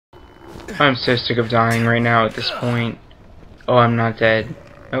I'm so sick of dying right now at this point. Oh, I'm not dead.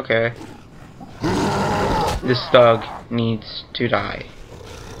 Okay. This thug needs to die.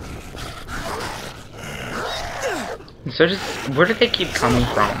 And so where did they keep coming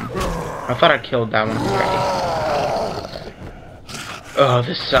from? I thought I killed that one already. Oh,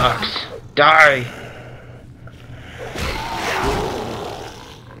 this sucks. Die!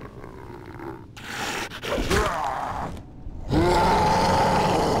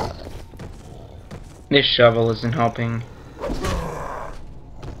 This shovel isn't helping.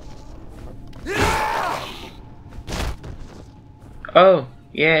 Oh,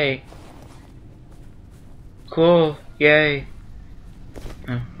 yay. Cool, yay.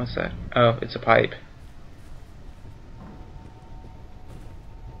 Oh, what's that? Oh, it's a pipe.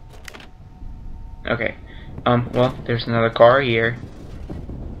 Okay. Well, there's another car here.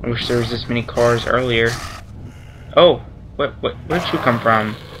 I wish there was this many cars earlier. Oh, where'd you come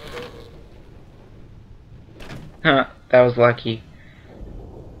from? Huh, that was lucky.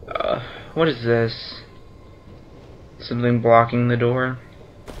 What is this? Something blocking the door?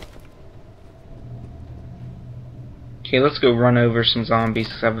 Okay, let's go run over some zombies,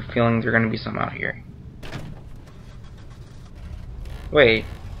 because I have a feeling there are going to be some out here. Wait.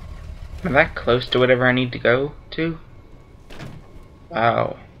 Am I that close to whatever I need to go to?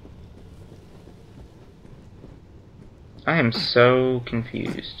 Wow. I am so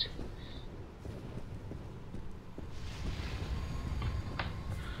confused.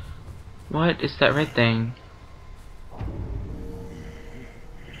 What is that red thing?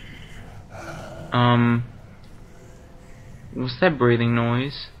 What's that breathing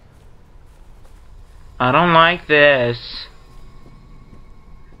noise? I don't like this.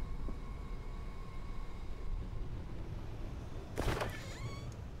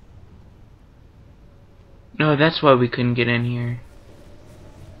 No, that's why we couldn't get in here.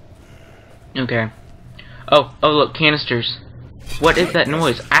 Okay. Oh, look, canisters. What is that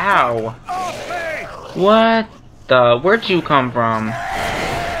noise? Ow! What the? Where'd you come from?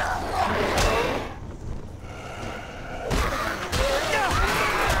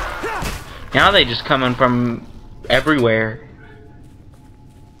 Now they just coming from everywhere.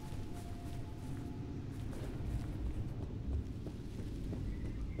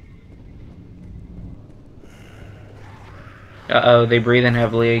 Uh-oh, they breathing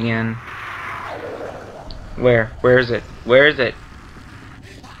heavily again. Where? Where is it? Where is it?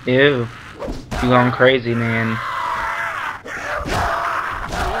 Ew. You going crazy, man.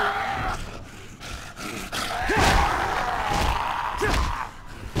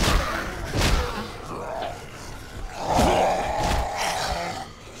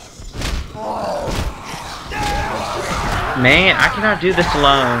 Man, I cannot do this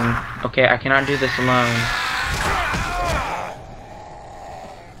alone. Okay, I cannot do this alone.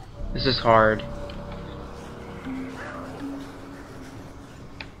 This is hard.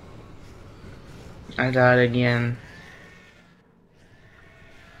 I died again.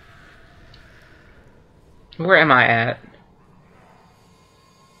 Where am I at?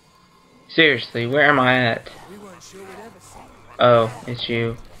 Seriously, where am I at? Oh, it's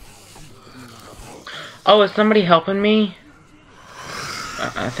you. Oh, is somebody helping me?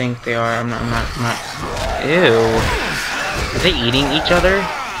 I think they are. I'm not. Ew. Are they eating each other?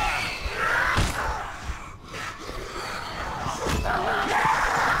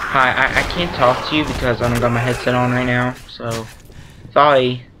 Hi, I can't talk to you because I don't got my headset on right now, so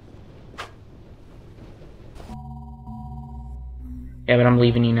sorry. Yeah, but I'm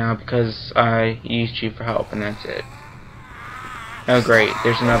leaving you now because I used you for help and that's it. Oh great,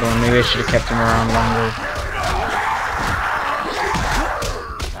 there's another one. Maybe I should have kept him around longer.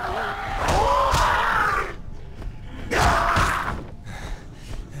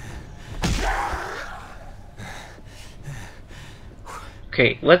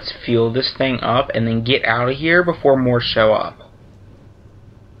 Okay, let's fuel this thing up and then get out of here before more show up.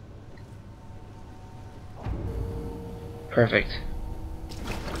 Perfect.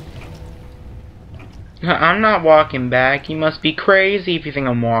 I'm not walking back. You must be crazy if you think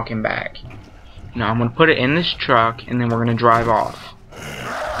I'm walking back. No, I'm gonna put it in this truck and then we're gonna drive off.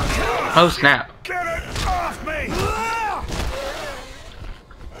 Oh snap. Get it off me!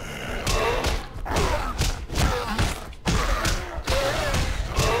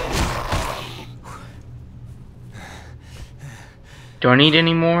 Do I need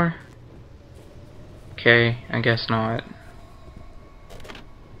any more? Okay, I guess not.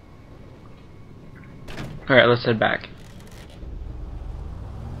 Alright, let's head back.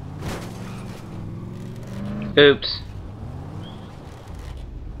 Oops.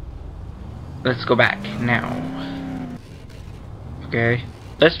 Let's go back now. Okay.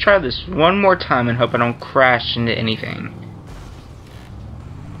 let's try this one more time and hope I don't crash into anything.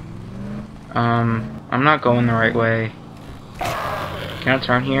 I'm not going the right way. Can I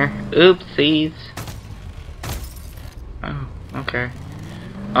turn here? Oopsies. Oh, okay.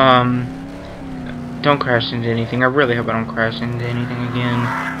 Don't crash into anything. I really hope I don't crash into anything again.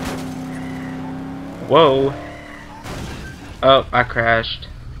 Whoa. Oh, I crashed.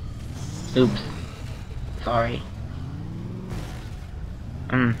 Oops. Sorry.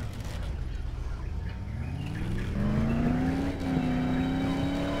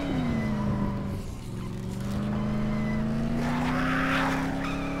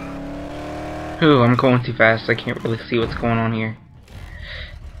 Ooh, I'm going too fast. I can't really see what's going on here.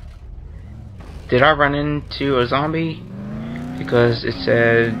 Did I run into a zombie? Because it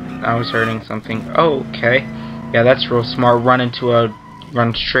said I was hurting something. Oh, okay. Yeah, that's real smart. Run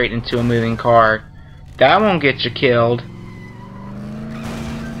straight into a moving car. That won't get you killed.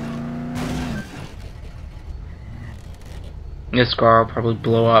 This car will probably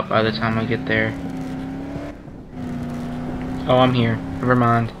blow up by the time I get there. Oh, I'm here. Never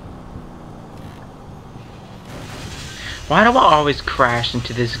mind. Why do I always crash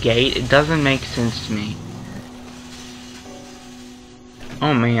into this gate? It doesn't make sense to me.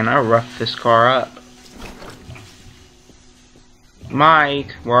 Oh man, I roughed this car up.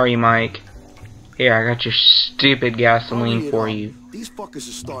 Mike, where are you, Mike? Here, I got your stupid gasoline for you. These fuckers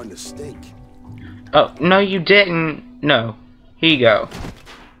are starting to stink. Oh, no you didn't. No. Here you go.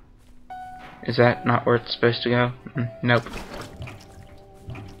 Is that not where it's supposed to go? Nope.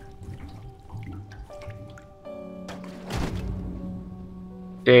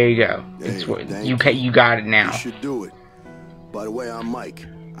 There you go. It's what you got it now. You should do it. By the way, I'm Mike.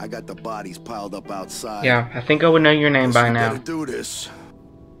 I got the bodies piled up outside. Yeah, I think I would know your name by now. Better do this.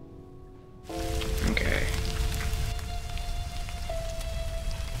 Okay.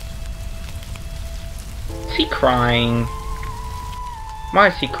 Is he crying? Why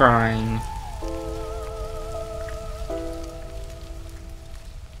is he crying?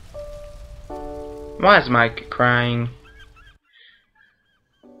 Why is Mike crying?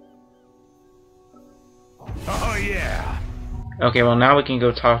 Oh yeah. Okay, well now we can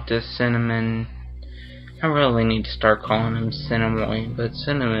go talk to Cinnamon. I really need to start calling him Cinnamon, but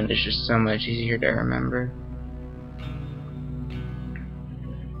Cinnamon is just so much easier to remember.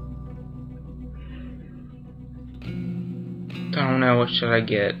 Don't know, what should I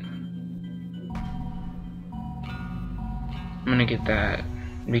get? I'm gonna get that,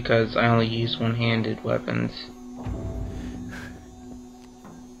 because I only use one-handed weapons.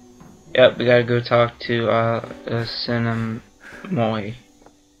 Yep, we gotta go talk to Cinnamon. I'm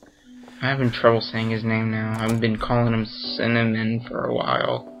having trouble saying his name now. I've been calling him Cinnamon for a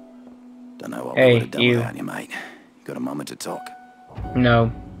while. Don't know what hey, we would have done you. without you, mate. Got a moment to talk?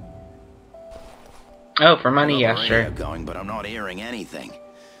 No. Oh, for money, yeah, sure. Going, but I'm not hearing anything.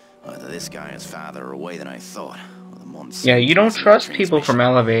 Either this guy and his father are away than I thought. Or the monster. Yeah, you don't trust people from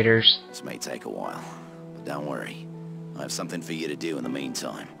elevators. This may take a while, but don't worry. I have something for you to do in the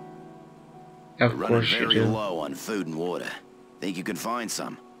meantime. Of We're course running you very do. low on food and water. Think you can find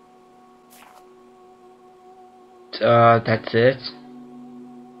some? That's it?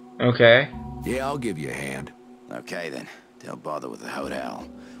 Okay. Yeah, I'll give you a hand. Okay then. Don't bother with the hotel.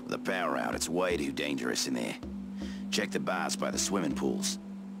 With the power out, it's way too dangerous in there. Check the bars by the swimming pools.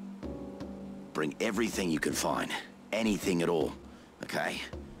 Bring everything you can find. Anything at all. Okay?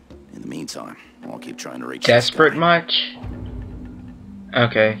 In the meantime, I'll keep trying to reach this Desperate guy. much?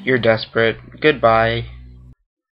 Okay, you're desperate. Goodbye.